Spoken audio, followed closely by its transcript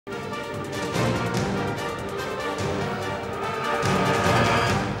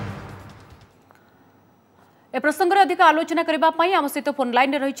ए प्रसंग में अधिक आलोचना करने आम सहित फोन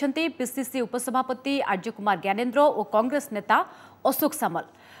लाइन रही पीसीसी उपसभापति आर्य कुमार ज्ञानेन्द्र और कांग्रेस नेता अशोक सामल।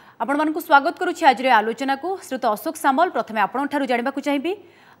 आपण मानक स्वागत करुछि आज आलोचना को। श्रीयुत अशोक सामल, प्रथम आपंठ जानवा चाहिए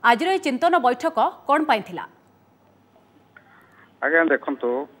आज चिंतन बैठक कौन पाई थिला? आज्ञा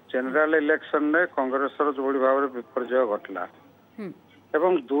देखंतु जनरल इलेक्शन में कांग्रेस जो भाव विपर्य घटला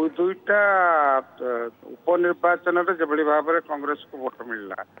एवं दुईटा उपनिर्वाचन जो भाव में कांग्रेस को भोट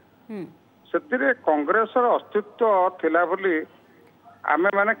मिलला से कांग्रेस अस्तित्व थिला बोली आमे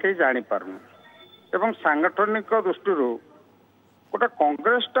माने कहीं जानी पारनु एवं सांगठनिक दृष्टि गोटे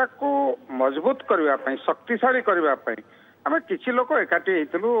कांग्रेस को मजबूत करने शक्तिशाली करने आम किसी लोक एकाठी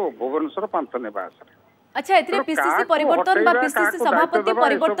होइतिलु भुवनेश्वर पांच निवास। अच्छा, एथिरे पीसीसी परिवर्तन बा पीसीसी सभापति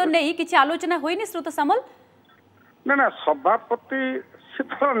परिवर्तन नहीं किछि आलोचना होइनी श्रुत सामल? ना ना, सभापति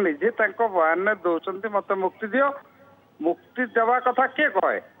से निजे तांको बयान ने दौरान मत मुक्ति दियो, मुक्ति देवा कथा के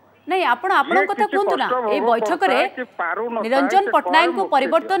कहे नहीं आपण आपण कथा कहंतु ना। ए बैठक रे निरंजन पटनायक को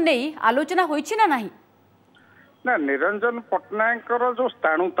परिवर्तन नहीं आलोचना होइछि ना नहीं? ना, निरंजन पटनायक जो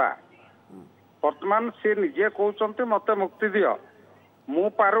स्थाणुता वर्तमान सी निजे कहते मत मुक्ति दियो, मु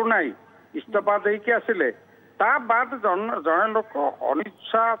पारू नाही इस्तीफा देके आसिले ता बाद जने लोक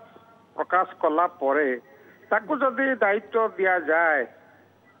अनिच्छा प्रकाश कला परे ताकू जदि दायित्व दिया जाए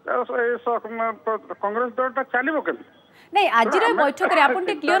कांग्रेस दलटा चलिबो केमि? नहीं, आज बैठक रे आपण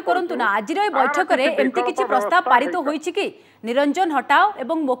क्लियर करंतु ना। आज बैठक रे एमती किछि प्रस्ताव पारित होइछि कि निरंजन हटाओ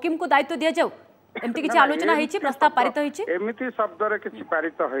एवं मोकिम को दायित्व दिया जाऊ, एमती किछि आलोचना होइछि, प्रस्ताव पारित होइछि? एमिति शब्द रे किछि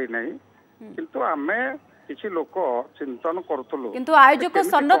पारित होई नहीं, किंतु आमे किछि लोक चिंतन करथुलु। किंतु आयोजक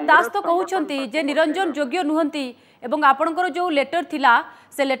सन्नत दास तो कहउछंती जे निरंजन योग्य नुहंती एवं आपणकर जो लेटर थिला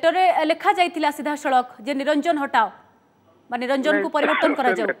से लेटर रे लिखा जाइथिला सीधा सड़क जे निरंजन हटाओ बा निरंजन को परिवर्तन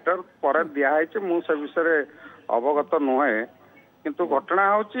करा जाऊ। लेटर पर दिया है मु से विषय अवगत नुहे, किंतु घटना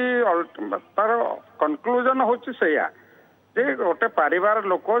होची तार कंक्लूजन होची सैया जे गोटे परिवार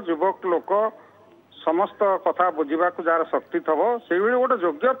लोक युवक लोक समस्त कथा बुझा जार शक्ति थबो से गोटे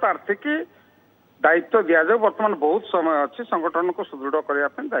योग्य प्रार्थी की दायित्व दि जाए। वर्तमान बहुत समय अच्छी संगठन को सुदृढ़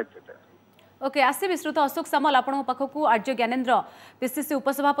करने दायित्व दिया। ओके, आसबि श्रुत अशोक सामल आपण पाखक आर्य ज्ञानेन्द्र पीसीसी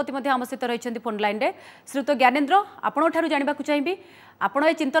उपसभापति आम सहित रही फोन लाइन रे। श्रुत ज्ञानेन्द्र, आपण ठारू जानवा चाहिए आपण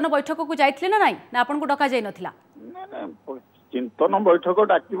ए चिंतन बैठक को जाइथिले ना नहीं ना आपण को डका जाई नथिला? चिंतन बैठक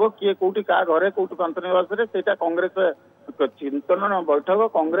डाकिबो किए कोठी का घरे कोठी पांच निवास रे सेटा कांग्रेस चिंतन बैठक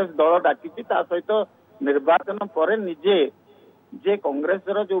कांग्रेस दल डाकिछि। ता सहित निर्वाचन पर निजे जे कांग्रेस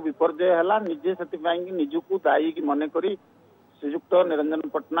जो विपर्य है निजे से निजुक दायी मन करी श्रीयुक्त निरंजन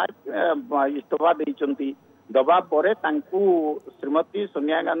पटनायक इस्तीफा देइचंती दबा परे तांकू श्रीमती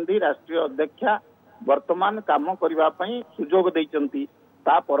सोनिया गांधी राष्ट्रीय अध्यक्षा वर्तमान काम करबा पई सुजोग देइचंती।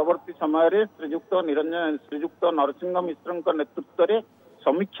 ता परवर्ती समय रे श्रीयुक्त नरसिंह मिश्र नेतृत्व रे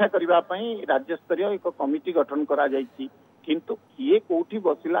समीक्षा करबा पई राज्य स्तरीय एक कमिटी गठन करा जायछि। किंतु किए कोठी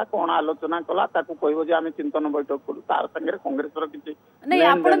बसिला कोन आलोचना कला ताकू कहबो जे आमे चिंतन बैठक करू तार संगे कांग्रेस रो किछि नहीं?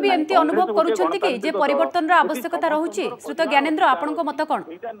 आपण भी एम्ति अनुभव करूछंती कि जे परिवर्तन रो आवश्यकता रहुछि? श्रुत ज्ञानेन्द्र, आपण को मत कोन?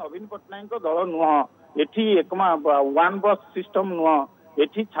 एटा नवीन पटनायक दल नुह, एठी एकमा वन बस सिस्टम नुह,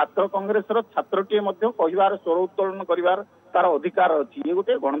 एठी छात्र कांग्रेस रो छात्रटीए मध्ये कहिबार स्वर उत्तोलन करिवार तार अधिकार अछि। ये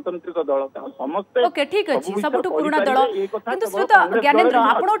गोटे गणतांत्रिक दल समस्त ओके ठीक अछि, सबटु पुराना दल। किंतु श्रुत ज्ञानेन्द्र,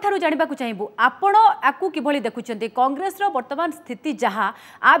 आपण ठारू जानबा को चाहिबो आपण आकु किभली देखुचंती कांग्रेस रो वर्तमान स्थिति जहा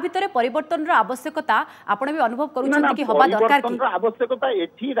आ भितरे परिवर्तन रो आवश्यकता आपण भी अनुभव करूचंती कि हबा दरकार कि आवश्यकता?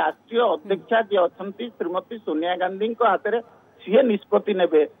 एठी राष्ट्रीय अध्यक्षा जे अछंती श्रीमती सोनिया गांधी को हाथ रे सीए निष्पत्ति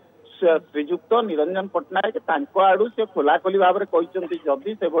नेबे। श्रीयुक्त निरंजन पटनायक तांको आडू से खोलाखोली भाव में कहते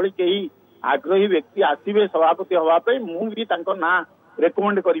जदि से भली कई आग्रही व्यक्ति आसवे सभापति हवाई मुझे ना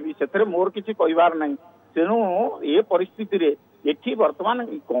रेकमेंड करी से मोर किसी कहबार ना। तेणु ये परिस्थिति रे एठी वर्तमान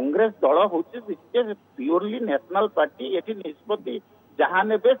कांग्रेस दल हूँ प्योरली नेशनल पार्टी एठी निष्पत्ति जहाँ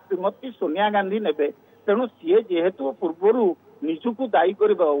ने श्रीमती सोनिया गांधी ने। तेणु सी जेहेतु पूर्वर निजुक दायी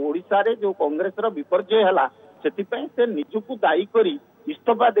कर ओडिशा रे जो कांग्रेस विपर्य है से निजुक दायी करी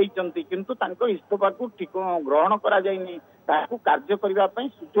इस्तीफा देइचंती, किंतु तांको इस्तीफा को ठीक ग्रहण करा जायनी, ताकू कार्य करबा पई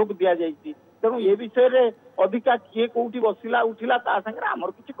सुजोग दिया जायछि। तेणु ए विषय रे अधिका किए कोठी बसिला उठिला ता संगे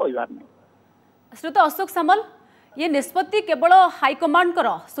हमर किछि कहबार नै। श्रुत अशोक सामल, ये निष्पत्ति केवल हाईकमांड कर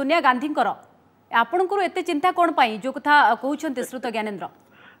सोनिया गांधी कर आपण को एते चिंता कोन पई जो कथा कहउछंती श्रुत ज्ञानेन्द्र?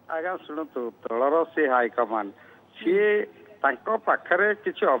 आगा सुनतु तळर से हाईकमांड सी तांको पाखरे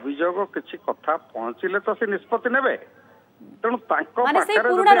किछि अभियोग किछि कथा पहुंचिले तो से निष्पत्ति नेबे। तेणु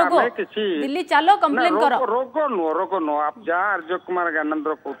दिल्ली चलो कंप्लेन करो रोग नो आप जहाँ आर्य कुमार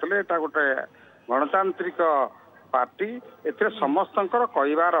ज्ञानेन्द्र कहते गोटे गणतांत्रिक पार्टी ए समस्त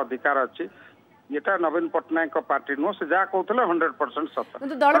कहबार अधिकार अच्छी। এটা নবীন পট্টনাୟକ ପାର୍ଟି ନୁହଁ ସେ ଯାହା କହୁଥିଲେ 100% ସତ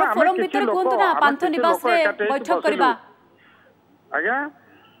କିନ୍ତୁ ଦଳର ଫୋରମ ଭିତରେ କୁହନ୍ତୁ ନା ପାନ୍ଥ ନିବାସରେ ବୈଠକ କରିବା ଆଜ୍ଞା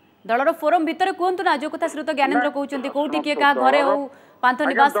ଦଳର ଫୋରମ ଭିତରେ କୁହନ୍ତୁ ନା ଯୋଉ କଥା ଶ୍ରୀତ ଜ୍ଞାନେନ୍ଦ୍ର କହୁଛନ୍ତି କୋଉଠି କିଏ କାହା ଘରେ ହଉ ପାନ୍ଥ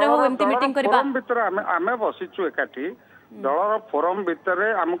ନିବାସରେ ହଉ ଏମିତି ମିଟିଂ କରିବା ଫୋରମ ଭିତରେ ଆମେ ବସିଛୁ ଏକାଠି ଦଳର ଫୋରମ ଭିତରେ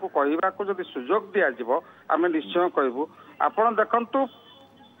ଆମକୁ କହିବାକୁ ଯଦି ସୁଯୋଗ ଦିଆଯିବ ଆମେ ନିଶ୍ଚୟ କହିବୁ ଆପଣ ଦେଖନ୍ତୁ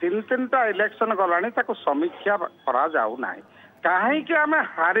ତିନିଟା ଇଲେକ୍ସନ ଗଲାଣି ତାକୁ ସମୀକ୍ଷା କରାଯାଉ ନାହିଁ କାହିଁକି ଆମେ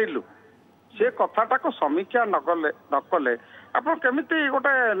ହାରିଲୁ ସେ କଥାଟାକୁ ସମୀକ୍ଷା ନକଲେ ଆପଣ କେମିତି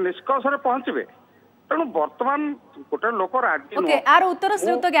ଗୋଟେ ନିଷ୍କର୍ଷରେ ପହଞ୍ଚିବେ ତେଣୁ ବର୍ତ୍ତମାନ ଗୋଟେ ଲୋକ ରାଜି ओके आर उत्तर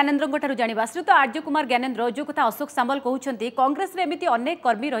श्रीयुत ज्ञानेन्द्र ठाରୁ ଜାଣିବା ଶ୍ରୀयुତ आर्य कुमार ज्ञानेन्द्र जो कथा अशोक सामल कहउछंती कांग्रेस रे एमिति अनेक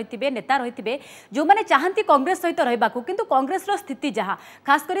कर्मी रहिथिबे नेता रहिथिबे जो माने चाहंती कांग्रेस सहित रहबाकू किंतु कांग्रेस रो स्थिति जहा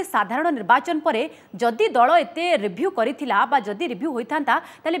खास करी साधारण निर्वाचन परे जदि दल एते रिव्यू करिथिला बा जदि रिव्यू होइथांता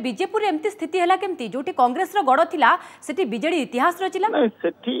तले बीजेपी रे एमिति स्थिति हला केमती जोटी कांग्रेस रो गड थिला सेठी बीजेडी इतिहास रचिला नहीं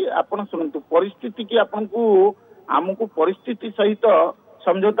सेठी आपण सुनंतु परिस्थिति की आपनकू हमकू परिस्थिति सहित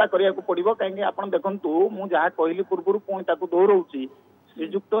समझौता करिया को पड़िबो कहीं आपण देखंतु मु जहा कहली पूर्व पुणी ताकू दोहरउची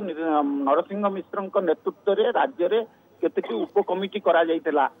श्रीजुक्त नरसिंह मिश्र नेतृत्व रे राज्य रे केतेटी उप कमिटी करा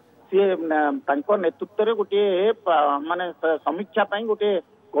जाइतला से तांको नेतृत्व रे गोटे माने समीक्षा पई गोटे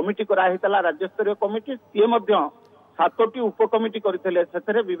कमिटी करा हितला राज्य स्तरीय कमिटी से मध्य 7टी उप कमिटी करथिले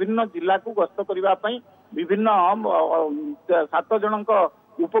सेतरे विभिन्न जिल्ला को गस्त करिवा पई विभिन्न 7 जनक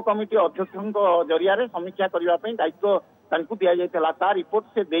उप कमिटी अध्यक्षक जरिया रे समीक्षा करिवा पई दायित्व तांकू दिया जाइतला ता रिपोर्ट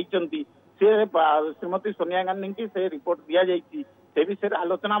से देइचंती से श्रीमती सोनिया गांधी की से रिपोर्ट दिया जाइची से विषय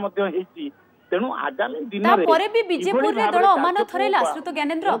आलोचना मध्य हेची तेनु आगामी दिन रे परे भी बीजेपी रे दल अमानत हरेला श्रीयुत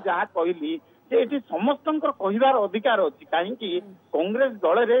ज्ञानेन्द्र जहा कहली जे एठी समस्तंकर कहिवार अधिकार अछि काहे कि कांग्रेस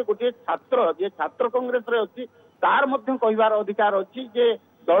दल रे गोटे छात्र जे छात्र कांग्रेस रे अछि तार मध्य कहिवार अधिकार अछि जे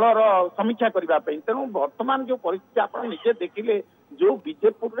दलर समीक्षा करिवा पई तेनु वर्तमान जो परिस्थिति आपण निजे देखिले जो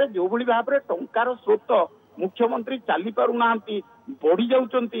बीजेपी रे जो भली भाबरे टंकार स्रोत मुख्यमंत्री चली पारु नांती बढ़ी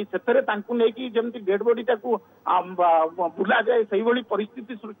जाउचंती सेतरे तांकू नेकी जेमति डेड बॉडी ताकू बुला जाए सही भली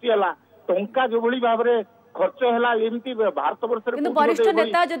परिस्थिति सृष्टि हला टंका जो भली भाबरे खर्च हला एमती भारत वर्ष रे किंतु वरिष्ठ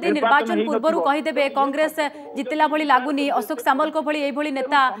नेता जदि निर्वाचन पूर्वरु कहि देबे कांग्रेस जितिला भली लागुनी अशोक सामल को भली एई भली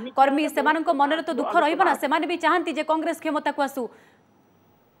नेता कर्मी सेमानक मन रे तो दुख रहिबो ना सेमाने भी चाहंती जे कांग्रेस क्षमता को आसु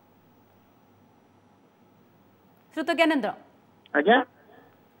श्रीयुत ज्ञानेन्द्र आज्ञा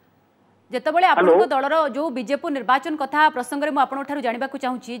जेतेबेले आपनको दलर जो बीजेपी निर्वाचन कथा प्रसंग में आपको जानवा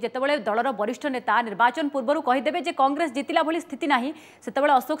चाहूँगी जेतेबेले दलर वरिष्ठ नेता निर्वाचन पूर्व कहीदेवे जे कांग्रेस जितिला भली स्थिति नाही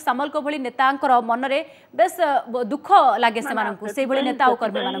सेतेबेले अशोक सामल को भली नेतांकर मन रे बेस दुख लागे सेमानंकु से भली नेता और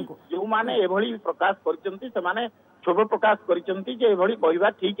कर्मी मानंकु जो माने एभली प्रकाश करचंती से माने क्षोभ प्रकाश करचंती जे एभली कहवा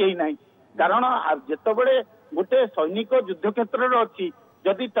ठीक ही नाही कारण जेतेबेले गोटे सैनिक युद्ध क्षेत्र रे अछि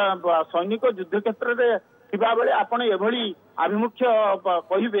जदि सैनिक युद्ध क्षेत्र रे थिबा बेले आपण एभली आभिमुख्य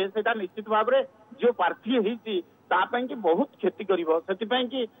कहिबे सेटा निश्चित भाबरे जो प्रार्थी हेची ता पई कि बहुत क्षति करिवो सेति पई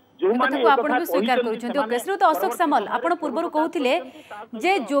कि जो माने आपण भी स्वीकार करूछन जो श्रीयुत अशोक सामल आपण पूर्वरु कहउथिले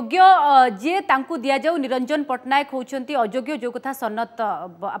जे योग्य जे तांकू दिया जाऊ निरंजन पटनायक होउछंती अयोग्य जो कथा सनत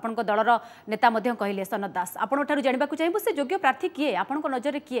आपण को दलर नेता मध्य कहिले सनत दास आपण ठारू जानबा को चाहिबो से योग्य प्रार्थी किए आपण को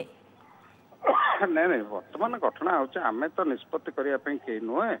नजर रे किए नहीं नहीं वर्तमान घटना होचे आमे तो निष्पत्ति करिया पई के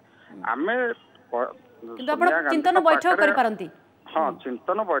नोए आमे किंतु आपण चिंतन बैठक करि पारंती हां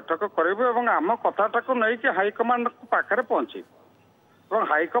चिंतन बैठक करबो एवं आम कथाटाको नै कि हाई कमांड पाखरे पहुंची एवं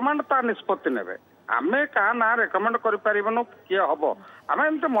हाई कमांड ता निष्पत्ति नेबे आमे का ना रेकमेंड करि परिबनो के हबो आमे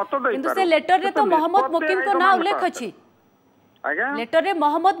एमते मत देइ किंतु से लेटर रे तो मोहम्मद मोकिम को ना उल्लेख अछि आज्ञा लेटर रे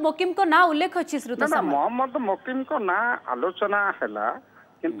मोहम्मद मोकिम को ना उल्लेख अछि श्रुत सामल मोहम्मद मोकिम को ना आलोचना हैला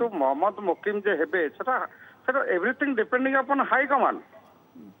किंतु मोहम्मद मोकिम जे हेबे सेटा everything depending upon high command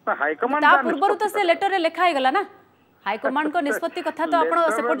high command ता पूर्वरु तो से लेटर रे लिखा हे गला ना हाई कमांड को निष्पत्ति कथा तो आपण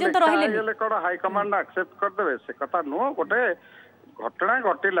से पर्यंत रहिले ले कोन हाई कमांड एक्सेप्ट कर देबे से कथा नो गोटे घटना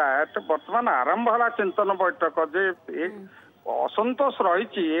घटिला तो वर्तमान आरंभ हला चिंतन बैठक जे असंतोष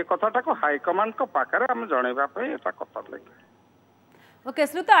रहिछि ए कथाटा को हाई कमांड को पाखरे हम जणेबा पई एटा कथा लेके ओके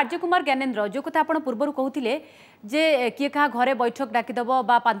श्रीयुत आर्य कुमार ज्ञानेन्द्र जो कथा आपण पूर्व कहते जे किए क्या घरे बैठक डाकिदेव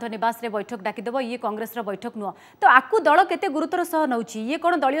बा पांथ निवास रे बैठक डाकिदेव ये कांग्रेस रो बैठक नुह तो आकु दल केते गुरुतर सह नउछि ये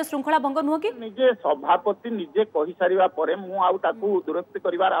कोन दलीय श्रृंखला भंग नुह कि निजे सभापति निजे कहि सारिबा परे मु आउ ताकू दुरस्ती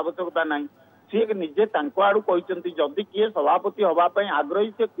करिवार आवश्यकता नाही से निजे तांको आडू कहिसंती जदी किए सभापति हवा पई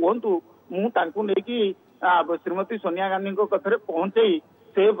आग्रही से कोंतु मु तांको नेकी श्रीमती सोनिया गांधी को कथरे पहुंचेई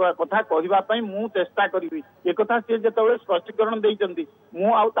से कथा कहवा पई मु चेष्टा करिवि ए कथा से जेतबे स्पष्टीकरण देइचंती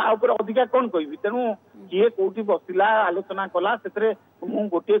मु आउ ता ऊपर अधिका कोन कहिवि तेनु किए कोठी बसिला आलोचना कला सेतरे मु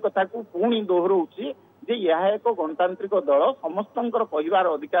गोटे कथा को पुणी दोहरउची जे यह एक गणतांत्रिक दल समस्तंकर कहिवार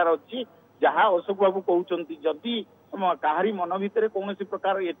अधिकार अछि जहाँ अशोक बाबू कहते जदि कहारी मन भितर कौन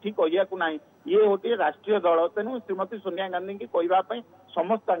प्रकार एठी कहया को नहीं ये गोटे राष्ट्रीय दल तेणु श्रीमती सोनिया गांधी की कहवाई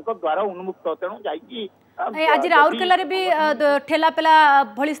समस्त द्वारा उन्मुक्त तेणु जाइए आज राउरकेला भी ठेलापेला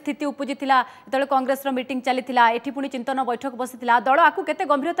भली स्थिति उपजी जो कांग्रेस मीटिंग चली एठी पुणी चिंतन बैठक बसी दल आपको केते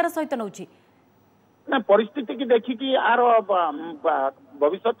गंभीरतार सहित नौ ना परिस्थिति की देखिकी आर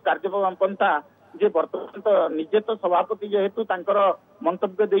भविष्य कार्यपंथा जे वर्तमान तो निजे तो सभापति जेहेतु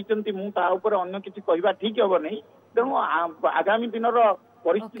मंतव्य देइचंती मु ता ऊपर अन्य किसी कहवा ठीक हम नहीं तेणु आगामी दिन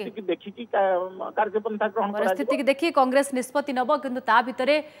परिस्थिति की देखिकी कार्यपंथा ग्रहण परिस्थिति की देखिए कांग्रेस निष्पत्ति नब किंतु ता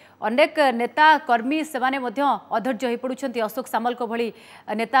भितरे अनेक नेता कर्मी से अधैर्य हो पड़ुछंती अशोक सामल को भली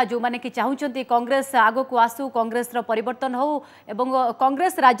नेता जो माने कि चाहूचंती कांग्रेस आगो को आसू कांग्रेस रो परिवर्तन हो एवं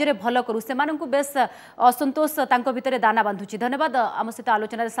कांग्रेस राज्य रे भल करू से माननकु बेस असंतोष तांको भितरे दाना बांधुची। धन्यवाद आम सहित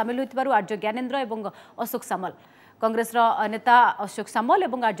आलोचना सामिल होइतिबारु आर्य ज्ञानेन्द्र एवं अशोक सामल कांग्रेस रो नेता अशोक सामल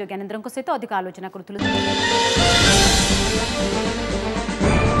एवं आर्य ज्ञानेन्द्र सहित अधिक आलोचना करुथुलु।